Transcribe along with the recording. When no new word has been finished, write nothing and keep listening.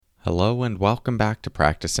Hello and welcome back to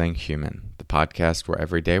Practicing Human, the podcast where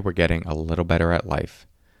every day we're getting a little better at life.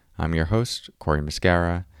 I'm your host, Corey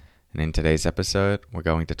Mascara, and in today's episode, we're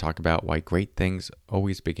going to talk about why great things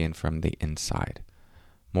always begin from the inside.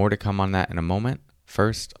 More to come on that in a moment.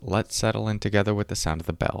 First, let's settle in together with the sound of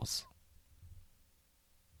the bells.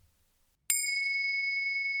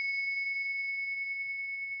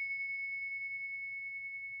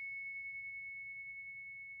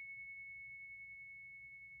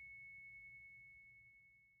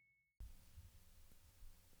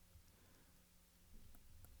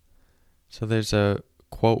 So there's a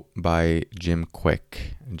quote by Jim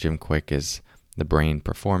Kwik. Jim Kwik is the brain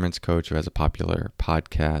performance coach who has a popular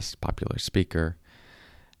podcast, popular speaker.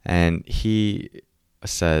 And he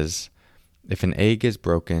says, if an egg is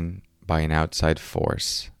broken by an outside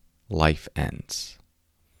force, life ends.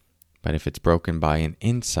 But if it's broken by an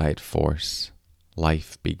inside force,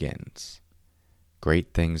 life begins.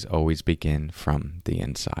 Great things always begin from the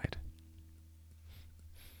inside.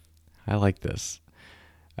 I like this.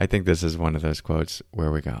 I think this is one of those quotes where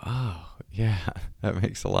we go, oh, yeah, that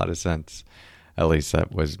makes a lot of sense. At least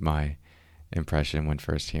that was my impression when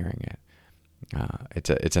first hearing it.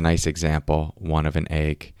 It's a nice example, one of an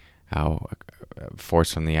egg, how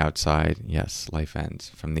force from the outside, yes, life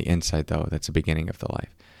ends. From the inside, though, that's the beginning of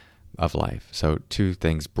life. So two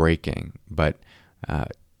things breaking, but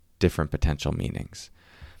different potential meanings.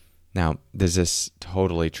 Now, does this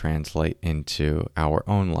totally translate into our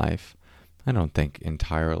own life? I don't think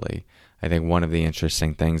entirely. I think one of the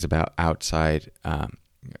interesting things about outside,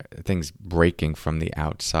 things breaking from the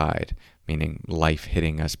outside, meaning life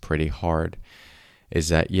hitting us pretty hard, is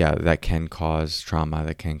that, yeah, that can cause trauma,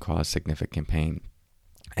 that can cause significant pain.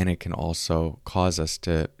 And it can also cause us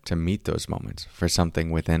to meet those moments, for something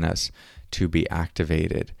within us to be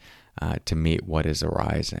activated, to meet what is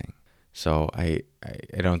arising. So I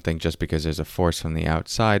don't think just because there's a force from the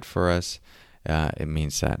outside for us, it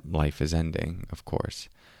means that life is ending, of course.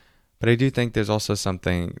 But I do think there's also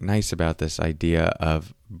something nice about this idea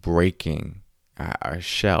of breaking our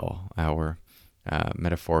shell, our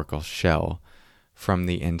metaphorical shell, from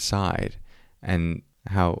the inside, and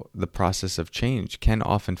how the process of change can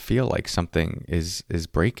often feel like something is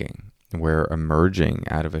breaking. We're emerging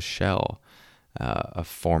out of a shell, a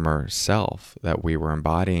former self that we were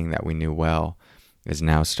embodying, that we knew well, is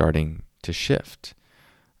now starting to shift.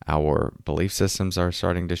 Our belief systems are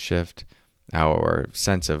starting to shift. Our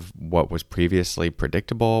sense of what was previously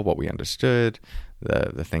predictable, what we understood,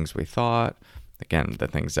 the things we thought, again, the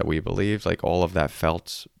things that we believed, like all of that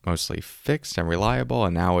felt mostly fixed and reliable,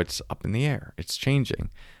 and now it's up in the air. It's changing.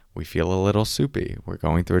 We feel a little soupy. We're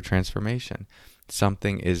going through a transformation.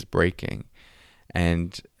 Something is breaking.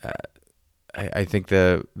 And I think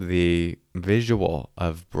the visual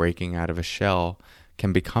of breaking out of a shell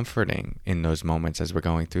can be comforting in those moments as we're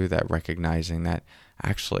going through that, recognizing that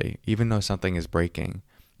actually, even though something is breaking,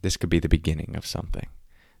 this could be the beginning of something.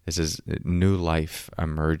 This is new life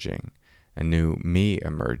emerging, a new me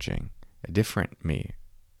emerging, a different me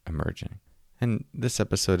emerging. And this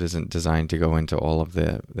episode isn't designed to go into all of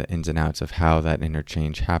the ins and outs of how that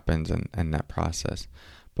interchange happens and that process,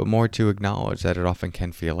 but more to acknowledge that it often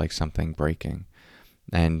can feel like something breaking.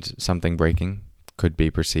 And something breaking could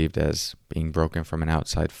be perceived as being broken from an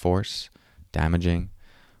outside force, damaging,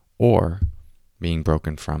 or being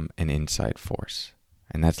broken from an inside force.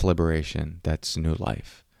 And that's liberation, that's new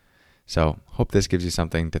life. So hope this gives you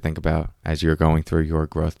something to think about as you're going through your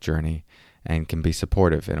growth journey, and can be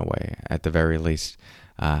supportive in a way. At the very least,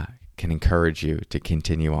 can encourage you to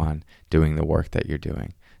continue on doing the work that you're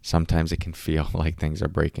doing. Sometimes it can feel like things are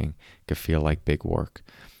breaking. It can feel like big work.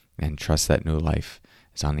 And trust that new life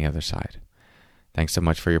is on the other side. Thanks so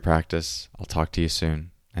much for your practice. I'll talk to you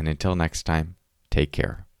soon. And until next time, take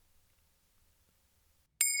care.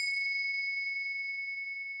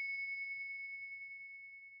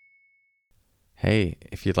 Hey,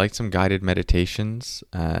 if you'd like some guided meditations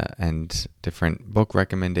and different book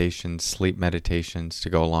recommendations, sleep meditations to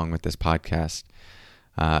go along with this podcast,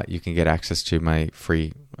 you can get access to my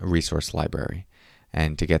free resource library.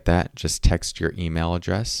 And to get that, just text your email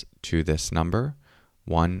address to this number,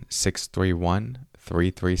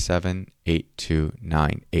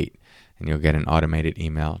 1-631-337-8298. And you'll get an automated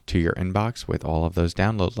email to your inbox with all of those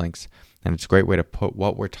download links. And it's a great way to put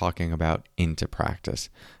what we're talking about into practice,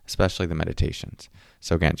 especially the meditations.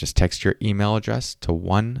 So again, just text your email address to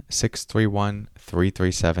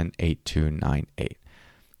 1-631-337-8298.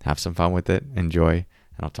 Have some fun with it, enjoy,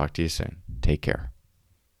 and I'll talk to you soon. Take care.